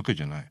てたわけ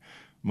じゃない。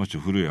まして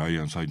古いアイ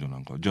アンサイドな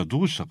んか。じゃあ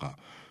どうしたか。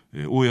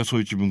大谷総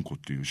一文庫っ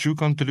ていう週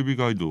刊テレビ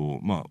ガイドを、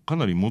か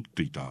なり持っ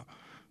ていた、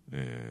そう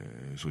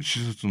いう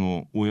施設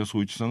の大谷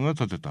総一さんが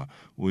建てた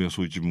大谷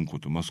総一文庫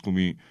とマスコ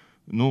ミ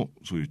の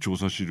そういう調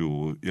査資料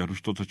をやる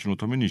人たちの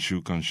ために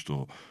週刊誌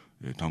と、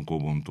単行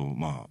本と、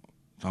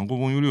単行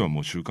本よりは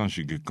もう週刊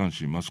誌、月刊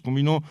誌、マスコ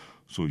ミの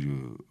そうい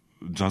う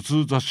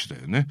雑雑誌だ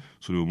よね。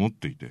それを持っ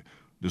ていて、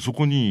でそ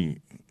こに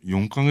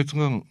4ヶ月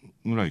間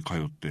ぐらい通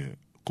って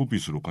コピー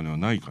するお金は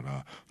ないか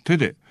ら、手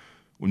で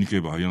鬼競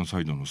馬アイアンサ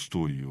イドのスト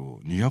ーリーを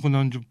200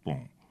何十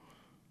本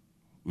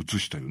映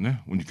したよ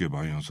ね。鬼競馬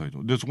アイアンサイ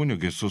ドで、そこには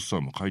ゲストスタ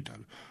ーも書いてあ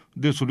る。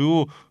でそれ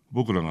を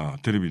僕らが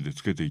テレビで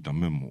つけていた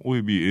メモお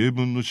よび英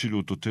文の資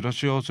料と照ら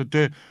し合わせ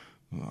て、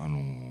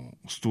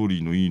ストーリ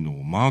ーのいいの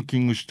をマーキ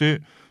ングし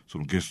て、そ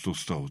のゲスト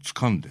スターを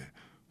掴んで、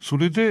そ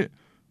れで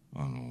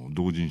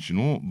同人誌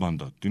のバン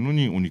ダっていうの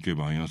に鬼競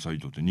馬アイアンサイ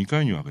ドって2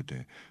回に分け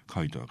て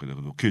書いたわけだ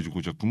けど、刑事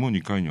コチャックも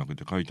2回に分け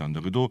て書いたん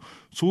だけど、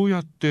そう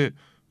やって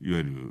いわ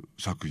ゆる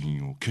作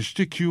品を決し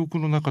て記憶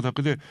の中だ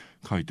けで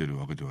書いてる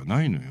わけでは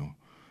ないのよ。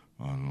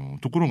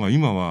ところが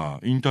今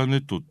はインターネ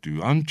ットってい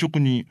う安直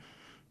に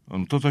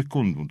叩き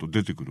込むと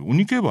出てくる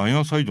鬼競馬アイア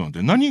ンサイドなん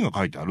て何が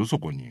書いてある？そ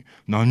こに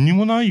何に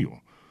もない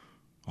よ、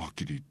はっ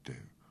きり言っ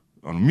て。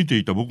見て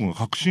いた僕が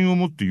確信を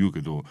持って言う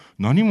けど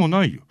何も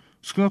ないよ。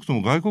少なくと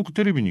も外国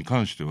テレビに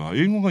関しては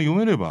英語が読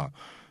めれば、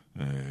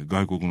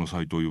外国の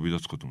サイトを呼び出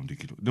すこともで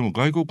きる。でも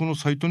外国の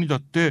サイトにだ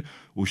って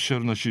オフィシャ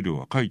ルな資料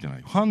は書いてな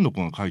い。ファンの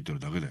子が書いてる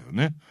だけだよ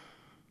ね。だか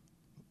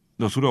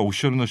らそれはオフィ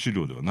シャルな資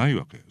料ではない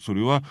わけ。そ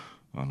れは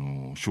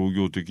商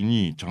業的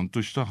にちゃん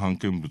とした版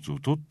権物を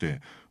取っ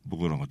て、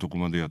僕らがどこ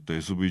までやった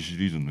SV シ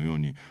リーズのよう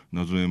に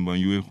謎円盤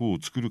UFO を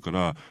作るか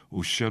ら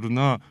オフィシャル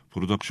なプ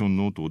ロダクション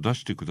ノートを出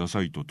してくだ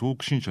さいとトー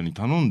ク新社に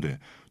頼んで、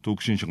トー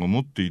ク新社が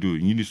持っている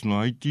イギリス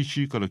の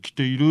ITC から来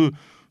ている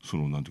そ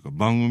のなんていうか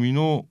番組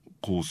の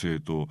構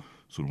成と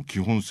その基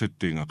本設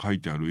定が書い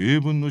てある英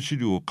文の資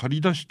料を借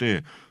り出し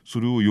て、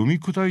それを読み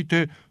砕い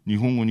て日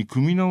本語に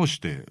組み直し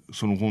て、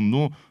その本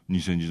の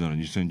2000字なら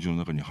2000字の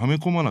中にはめ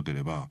込まなけ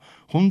れば、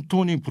本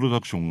当にプロダ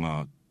クション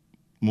が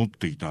持っ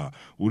ていた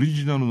オリ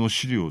ジナルの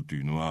資料と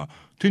いうのは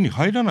手に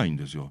入らないん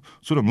ですよ。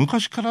それは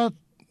昔から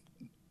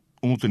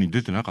表に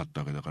出てなかっ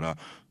たわけだから、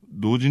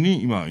同時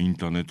に今イン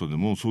ターネットで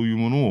もそういう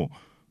ものを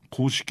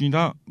公式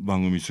な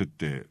番組設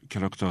定、キ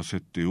ャラクター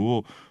設定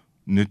を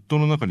ネット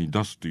の中に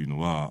出すという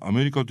のはア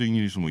メリカとイギ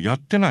リスもやっ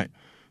てない。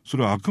そ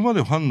れはあくま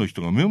でファンの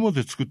人がメモ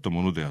で作った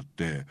ものであっ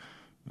て、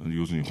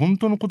要するに本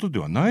当のことで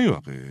はない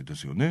わけで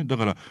すよね。だ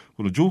から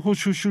この情報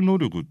収集能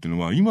力っていう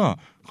のは今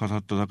語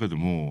っただけで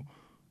も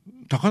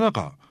たかだ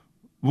か、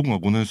僕が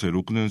5年生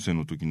6年生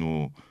の時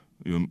の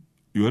いわ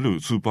ゆ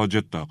るスーパージ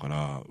ェッターか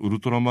らウル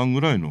トラマン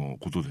ぐらいの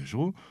ことでし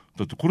ょ。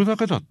だってこれだ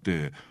けだっ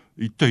て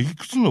一体い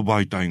くつの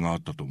媒体があ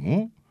ったと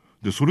思う？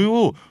でそれ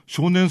を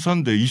少年サ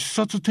ンデー一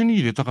冊手に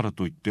入れたから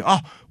といって、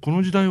こ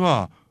の時代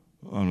は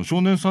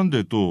少年サン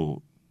デー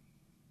と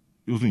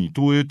要するに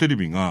東映テレ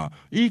ビが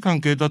いい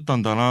関係だった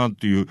んだなっ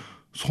ていう、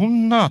そ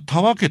んな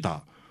たわけ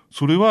た、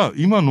それは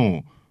今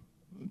の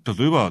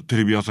例えばテ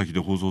レビ朝日で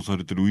放送さ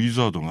れてるウィ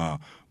ザード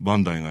がバ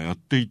ンダイがやっ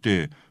てい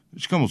て、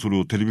しかもそれ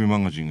をテレビマ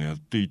ガジンがやっ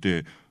てい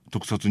て、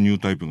特撮ニュー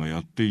タイプが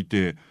やってい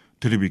て、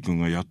テレビくん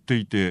がやって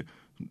いて、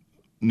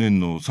年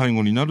の最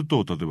後になる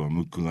と例えば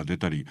ムックが出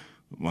たり、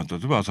例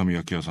えば浅見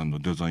明也さんの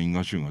デザイン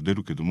画集が出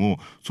るけども、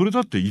それ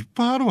だっていっ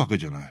ぱいあるわけ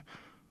じゃない。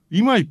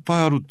今いっ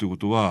ぱいあるってこ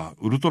とは、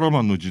ウルトラ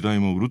マンの時代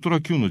もウルト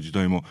ラ Q の時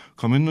代も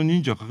仮面の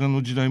忍者加減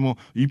の時代も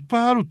いっ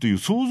ぱいあるっていう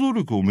想像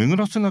力を巡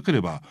らせなけ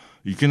れば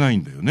いけない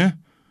んだよね。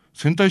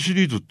戦隊シ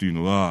リーズっていう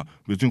のは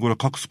別にこれは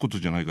隠すこと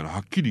じゃないからは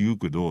っきり言う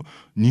けど、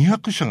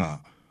200社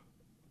が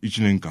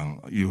1年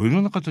間いろい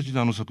ろな形で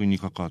作品に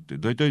関わって、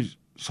だいたい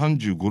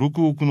35、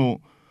6億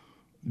の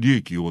利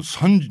益をもう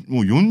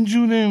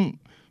40年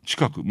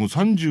近く、もう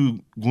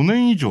35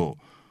年以上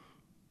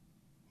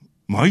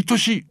毎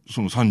年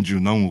その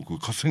30何億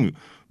稼ぐ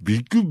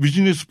ビッグビ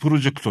ジネスプロ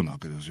ジェクトなわ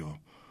けですよ。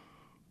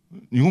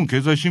日本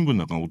経済新聞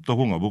なんかが追った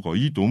方が僕は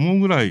いいと思う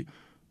ぐらい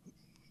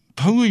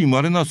類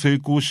まれな成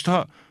功し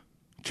た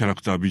キャラ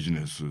クタービジ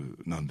ネス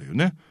なんだよ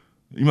ね。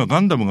今ガ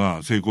ンダム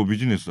が成功ビ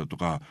ジネスだと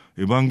か、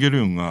エヴァンゲリ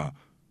オ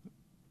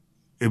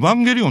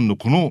ンの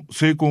この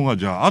成功が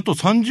じゃああと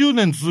30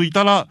年続い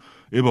たら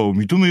エヴァを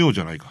認めよう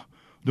じゃないか。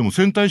でも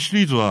戦隊シ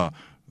リーズは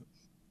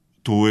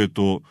東映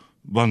と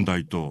バンダ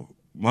イと、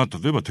例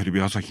えばテレ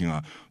ビ朝日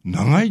が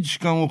長い時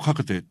間をか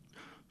けて、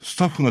ス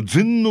タッフが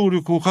全能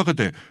力をかけ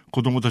て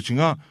子供たち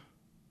が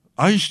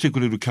愛してく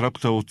れるキャラ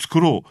クターを作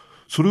ろう。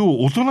それを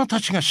大人た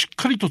ちがしっ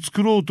かりと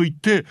作ろうと言っ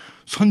て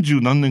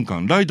30何年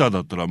間、ライダーだ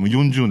ったらもう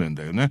40年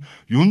だよね。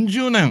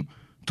40年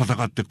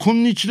戦って、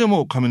今日で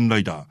も仮面ラ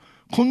イダ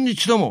ー、今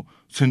日でも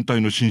戦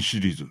隊の新シ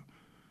リーズ。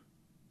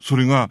そ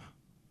れが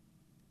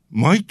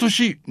毎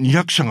年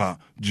200社が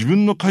自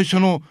分の会社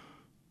の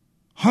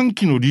半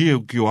期の利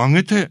益を上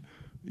げて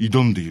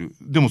挑んでいる。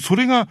でもそ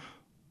れが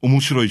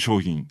面白い商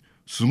品、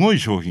すごい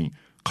商品、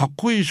かっ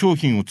こいい商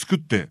品を作っ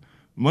て、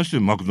まして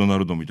マクドナ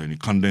ルドみたいに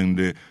関連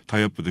でタ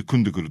イアップで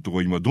組んでくるとこ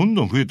ろ今どん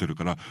どん増えてる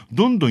から、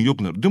どんどん良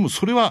くなる。でも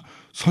それは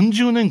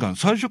30年間、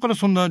最初から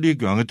そんな利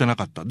益を上げてな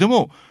かった。で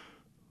も、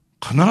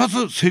必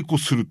ず成功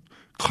する。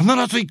必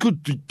ず行くって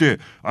言って、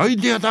アイ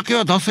デアだけ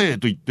は出せ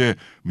と言って、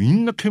み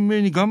んな懸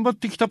命に頑張っ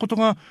てきたこと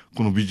が、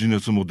このビジネ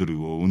スモデ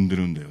ルを生んで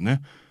るんだよ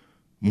ね。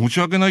申し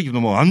訳ないけど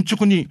も、安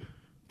直に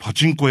パ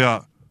チンコ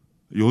や、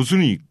要す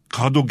るに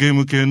カードゲー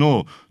ム系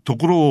のと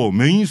ころを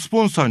メインス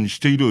ポンサーにし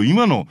ている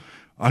今の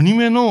アニ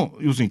メの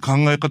要するに考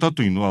え方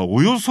というのは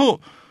およ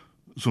そ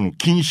その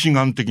近視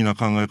眼的な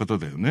考え方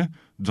だよね。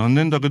残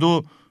念だけ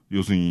ど、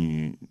要する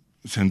に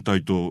戦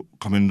隊と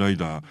仮面ライ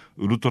ダー、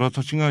ウルトラ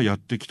たちがやっ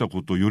てきた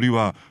ことより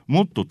は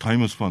もっとタイ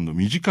ムスパンの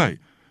短い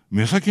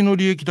目先の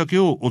利益だけ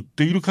を追っ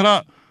ているか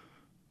ら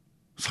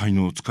才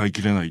能を使い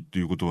切れないって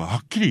いうことはは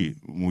っきり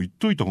もう言っ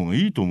といた方が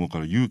いいと思うか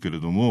ら言うけれ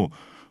ども、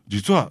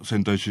実は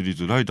戦隊シリー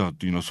ズライダーっ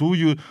ていうのはそう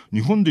いう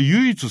日本で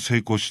唯一成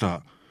功し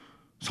た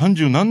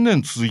30何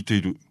年続いて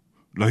いる、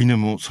来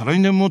年も再来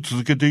年も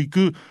続けてい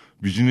く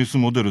ビジネス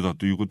モデルだ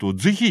ということを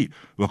ぜひ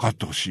分かっ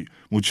てほしい。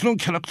もちろん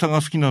キャラクター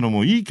が好きなの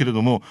もいいけれ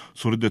ども、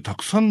それでた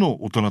くさん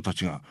の大人た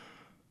ちが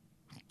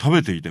食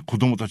べていて子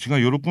供たちが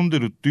喜んで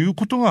るっていう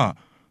ことが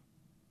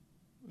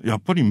やっ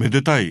ぱりめ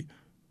でたい、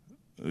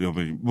やっ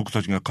ぱり僕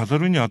たちが語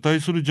るに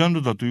値するジャン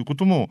ルだというこ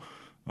とも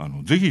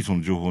ぜひそ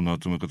の情報の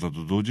集め方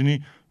と同時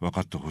に分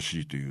かってほ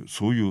しいという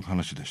そういう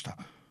話でした。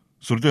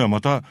それではま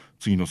た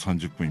次の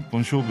30分一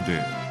本勝負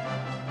で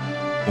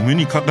お目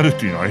にかかる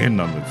というのは変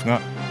なんですが、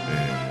語り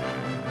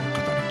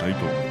たい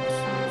と思いま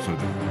す。それ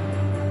では。